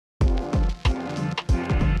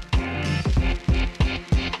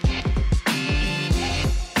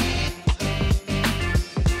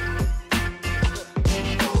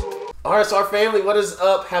Alright, so our family, what is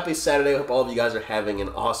up? Happy Saturday. I hope all of you guys are having an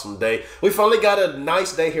awesome day. We finally got a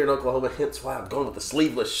nice day here in Oklahoma, hence why I'm going with the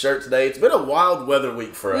sleeveless shirt today. It's been a wild weather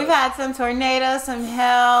week for us. We've had some tornadoes, some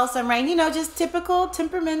hail, some rain, you know, just typical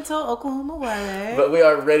temperamental Oklahoma weather. But we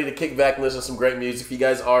are ready to kick back and listen to some great music. If you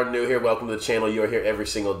guys are new here, welcome to the channel. You are here every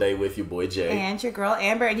single day with your boy Jay. And your girl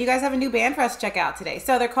Amber. And you guys have a new band for us to check out today.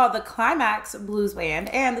 So they're called the Climax Blues Band.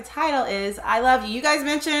 And the title is I Love You. You guys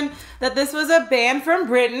mentioned that this was a band from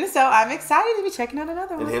Britain, so I'm excited to be checking out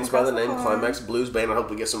another one. And hence by the name Climax Blues Band. I hope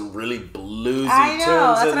we get some really bluesy I know, tunes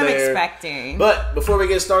that's in what I'm there. expecting. But before we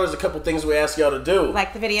get started, there's a couple things we ask y'all to do.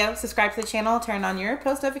 Like the video, subscribe to the channel, turn on your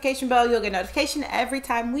post notification bell. You'll get notification every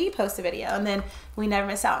time we post a video. And then we never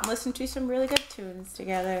miss out and listen to some really good tunes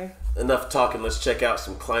together. Enough talking. Let's check out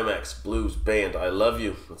some Climax Blues Band. I Love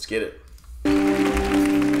You. Let's get it.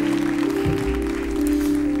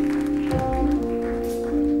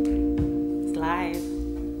 It's live.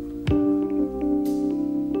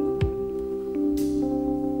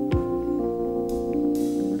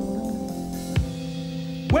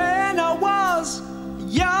 When I was a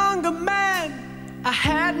younger man, I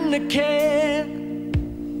hadn't a care.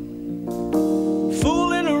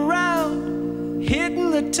 Fooling around,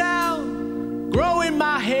 hitting the town, growing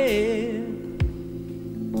my hair.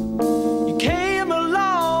 You came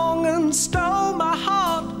along and stole my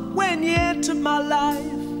heart when you entered my life.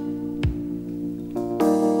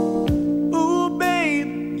 Ooh,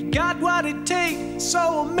 babe, you got what it takes,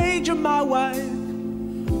 so I made you my wife.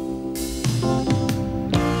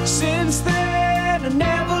 Since then, I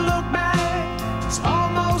never look back. It's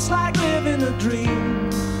almost like living a dream.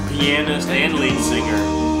 Pianist and lead singer.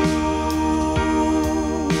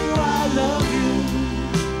 I love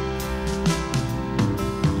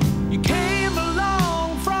you. You came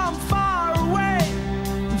along from far away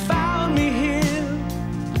and found me here.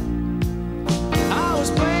 I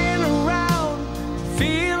was playing around,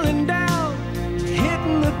 feeling down,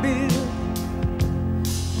 hitting the bill.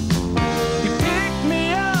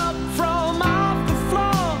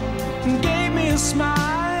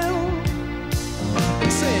 Smile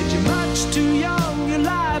and said, you're much too young, your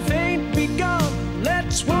life ain't begun,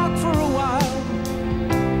 let's walk for a while.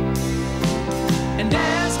 And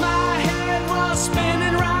as my head was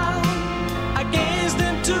spinning round, I gazed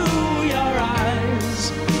into your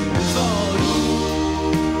eyes and thought, ooh,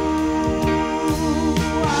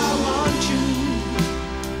 I want you.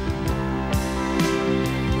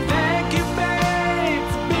 Thank you, babe,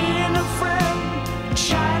 for being a friend and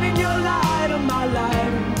shining your light on my life.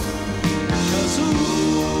 'Cause ooh,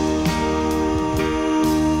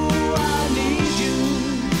 I need you.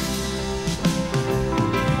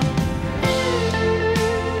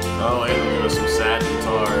 Oh, and we're some sad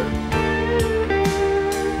guitar.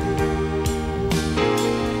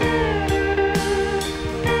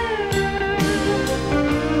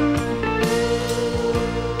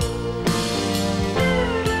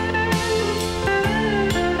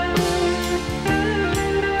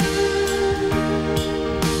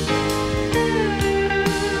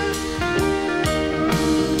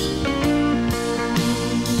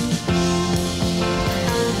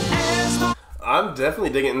 I'm definitely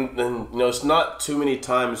digging, and you know, it's not too many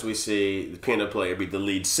times we see the piano player be the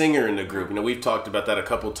lead singer in the group. You know, we've talked about that a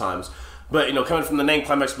couple times. But, you know, coming from the name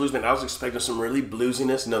Climax Blues Band, I was expecting some really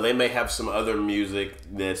bluesiness. You know, they may have some other music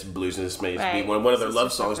that's bluesiness, may be one of their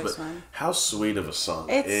love songs, but how sweet of a song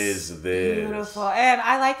is this? Beautiful. And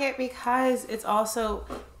I like it because it's also,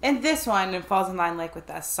 and this one, it falls in line like with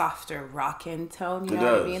that softer rockin' tone, you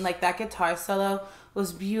know what I mean? Like that guitar solo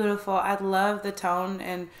was beautiful. I love the tone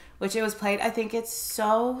and which it was played. I think it's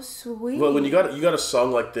so sweet. Well, when you got a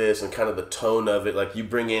song like this and kind of the tone of it, like you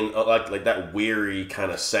bring in like that weary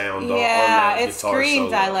kind of sound on that it guitar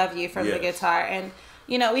screams solo. I love you from the guitar. And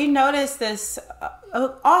you know, we notice this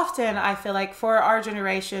often, I feel like, for our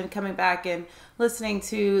generation coming back and listening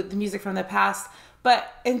to the music from the past.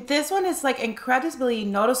 But in this one, it's like incredibly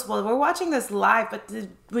noticeable. We're watching this live, but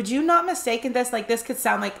would you not mistaken this? Like this could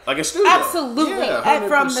sound like a studio. Absolutely. Yeah,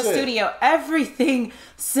 from the studio. Everything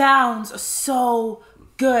sounds so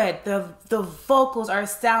good. The vocals are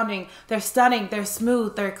astounding. They're stunning. They're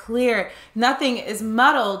smooth. They're clear. Nothing is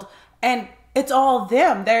muddled. And it's all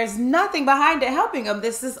them. There's nothing behind it helping them.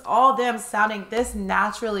 This is all them sounding this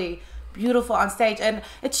naturally beautiful on stage. And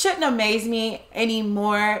it shouldn't amaze me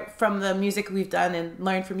anymore from the music we've done and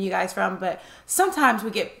learned from you guys from, but sometimes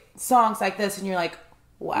we get songs like this and you're like,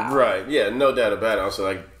 wow. Right, yeah, no doubt about it. Also,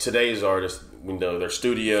 like today's artists, you know, their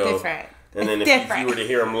studio. Different. And then if you were to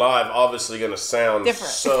hear them live, obviously going to sound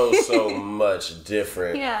so much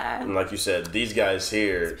different. Yeah. And like you said, these guys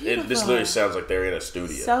here, this literally sounds like they're in a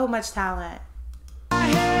studio. So much talent. My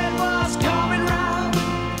head was was coming round,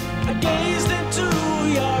 I gazed into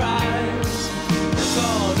your eyes. I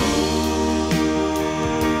thought, ooh,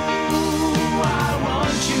 I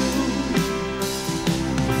want you.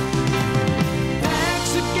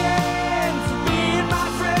 Thanks again for being my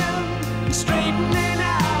friend and straightening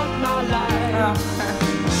out my life.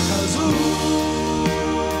 'Cause ooh,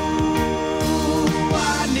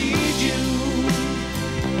 I need you.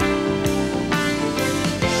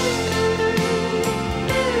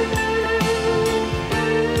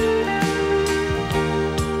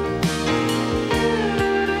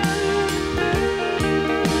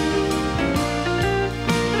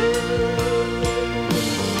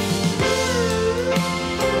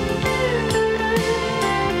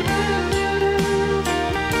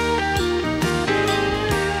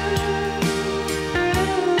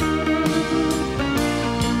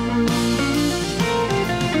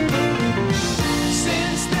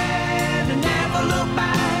 Since then, I never look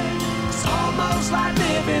back. It's almost like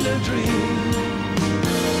living a dream.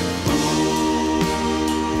 Ooh,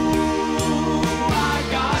 I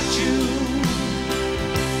got you.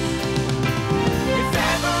 If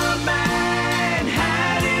ever a man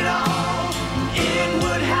had it all, it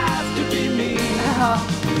would have to be me.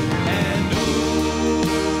 And ooh,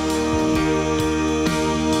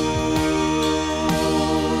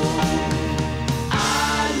 I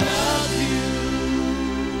love you.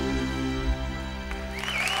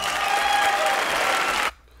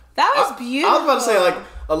 That was beautiful. I was about to say, like,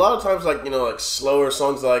 a lot of times, like, you know, like slower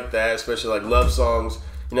songs like that, especially like love songs,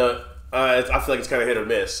 you know, I feel like it's kind of hit or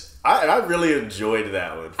miss. I really enjoyed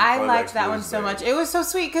that one. I liked that one so much. It was so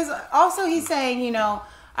sweet because also he's saying, you know,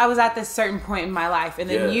 I was at this certain point in my life and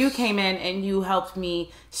then you came in and you helped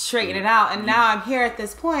me straighten it out. And now I'm here at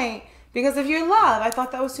this point because of your love. I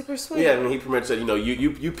thought that was super sweet. Yeah, and he pretty much said, you know,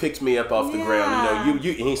 you picked me up off the ground. You know,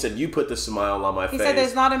 and he said, you put the smile on my face. He said,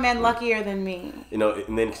 there's not a man luckier than me. You know,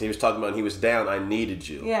 and then he was talking about when he was down, I needed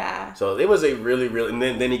you. Yeah. So it was a really, and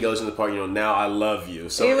then he goes into the part, you know, now I love you.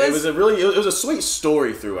 So It was it was a sweet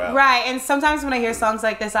story throughout. Right, and sometimes when I hear songs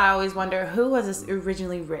like this, I always wonder, who was this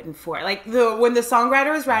originally written for? Like, when the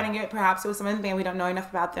songwriter was writing it, perhaps it was someone in the band, we don't know enough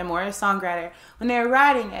about them, or a songwriter. When they were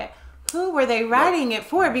writing it, who were they writing it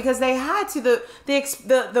for? Because they had to,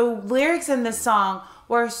 the lyrics in this song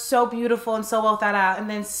were so beautiful and so well thought out and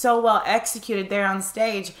then so well executed there on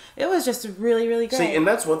stage. It was just really, really great. See, and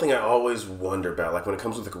that's one thing I always wonder about, like when it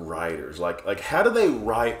comes with like writers, like how do they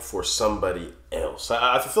write for somebody else?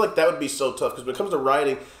 I feel like that would be so tough because when it comes to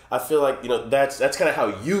writing, I feel like, you know, that's kind of how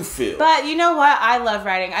you feel. But you know what? I love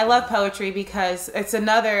writing. I love poetry because it's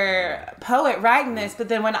another poet writing this. But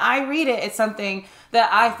then when I read it, it's something that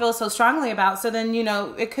I feel so strongly about. So then, you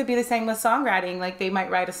know, it could be the same with songwriting. Like they might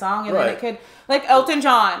write a song and then it could, like Elton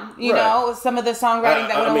John, you know, some of the songwriting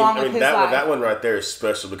that went along with his life. That one right there is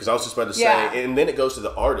special because I was just about to say, and then it goes to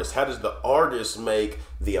the artist. How does the artist make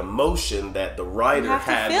the emotion that the writer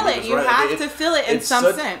had? You have to feel it. You have to feel it in some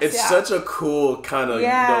sense. It's such a cool kind of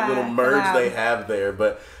little merge they have there.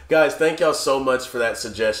 But guys, thank y'all so much for that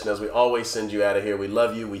suggestion. As we always send you out of here, we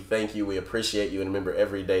love you, we thank you, we appreciate you, and remember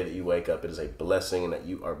every day that you wake up, it is a blessing and that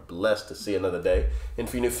you are blessed to see another day. And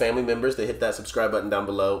for you new family members, they hit that subscribe button down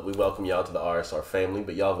below. We welcome y'all to the RSR family,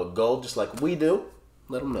 but y'all have a goal just like we do.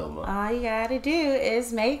 Let them know, man. All you gotta do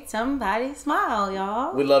is make somebody smile,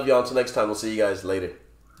 y'all. We love y'all. Until next time, we'll see you guys later.